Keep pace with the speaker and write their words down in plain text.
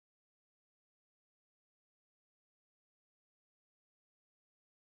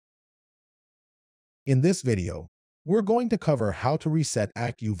In this video, we're going to cover how to reset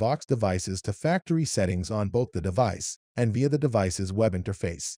Akuvox devices to factory settings on both the device and via the device's web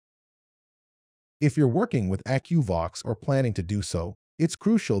interface. If you're working with Akuvox or planning to do so, it's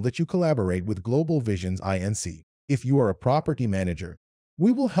crucial that you collaborate with Global Visions Inc. If you are a property manager,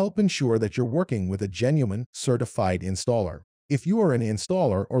 we will help ensure that you're working with a genuine, certified installer. If you are an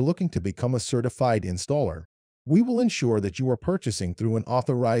installer or looking to become a certified installer, we will ensure that you are purchasing through an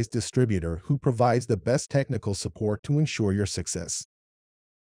authorized distributor who provides the best technical support to ensure your success.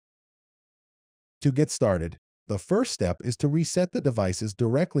 To get started, the first step is to reset the devices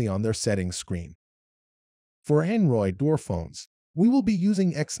directly on their settings screen. For Android door phones, we will be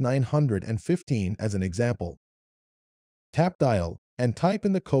using X915 as an example. Tap Dial and type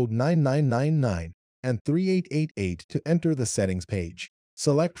in the code 9999 and 3888 to enter the settings page.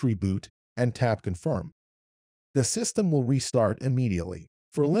 Select Reboot and tap Confirm. The system will restart immediately.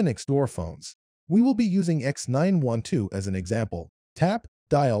 For Linux door phones, we will be using X912 as an example. Tap,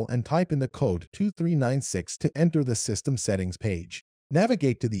 dial, and type in the code 2396 to enter the system settings page.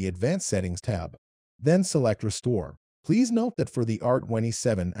 Navigate to the Advanced Settings tab, then select Restore. Please note that for the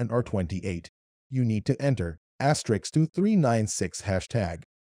R27 and R28, you need to enter *2396 hashtag.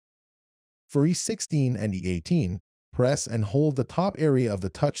 For E16 and E18, press and hold the top area of the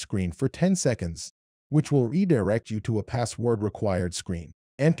touchscreen for 10 seconds, which will redirect you to a password-required screen.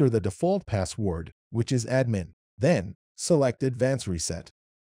 Enter the default password, which is admin. Then, select Advanced Reset.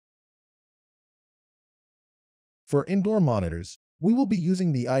 For indoor monitors, we will be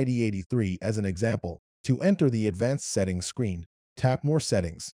using the ID83 as an example. To enter the Advanced Settings screen, tap More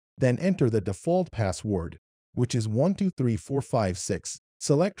Settings, then enter the default password, which is 123456.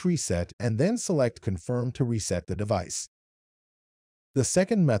 Select Reset and then select Confirm to reset the device. The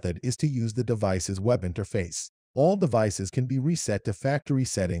second method is to use the device's web interface. All devices can be reset to factory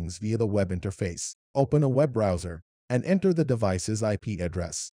settings via the web interface. Open a web browser and enter the device's IP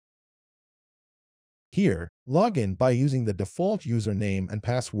address. Here, log in by using the default username and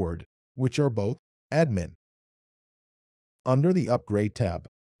password, which are both admin. Under the Upgrade tab,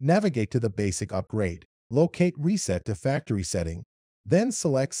 navigate to the Basic Upgrade. Locate Reset to Factory Setting, then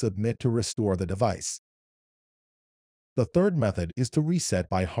select Submit to restore the device. The third method is to reset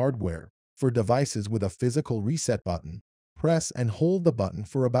by hardware. For devices with a physical reset button, press and hold the button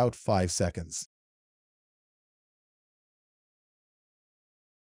for about 5 seconds.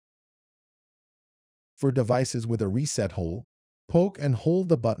 For devices with a reset hole, poke and hold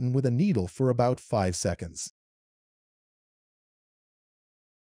the button with a needle for about 5 seconds.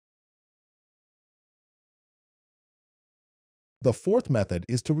 The fourth method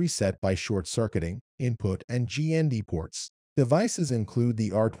is to reset by short-circuiting input and GND ports. Devices include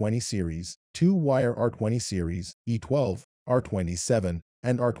the R20 series, 2-wire R20 series, E12, R27,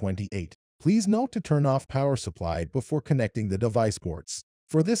 and R28. Please note to turn off power supply before connecting the device ports.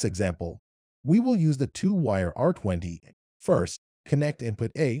 For this example, we will use the 2-wire R20. First, connect input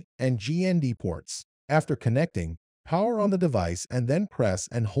A and GND ports. After connecting, power on the device and then press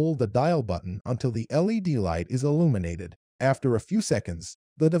and hold the dial button until the LED light is illuminated. After a few seconds,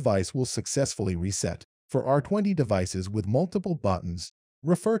 the device will successfully reset. For R20 devices with multiple buttons,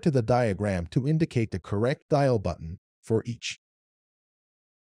 refer to the diagram to indicate the correct dial button for each.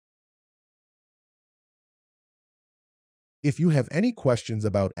 If you have any questions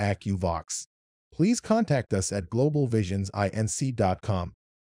about Akuvox, please contact us at globalvisionsinc.com.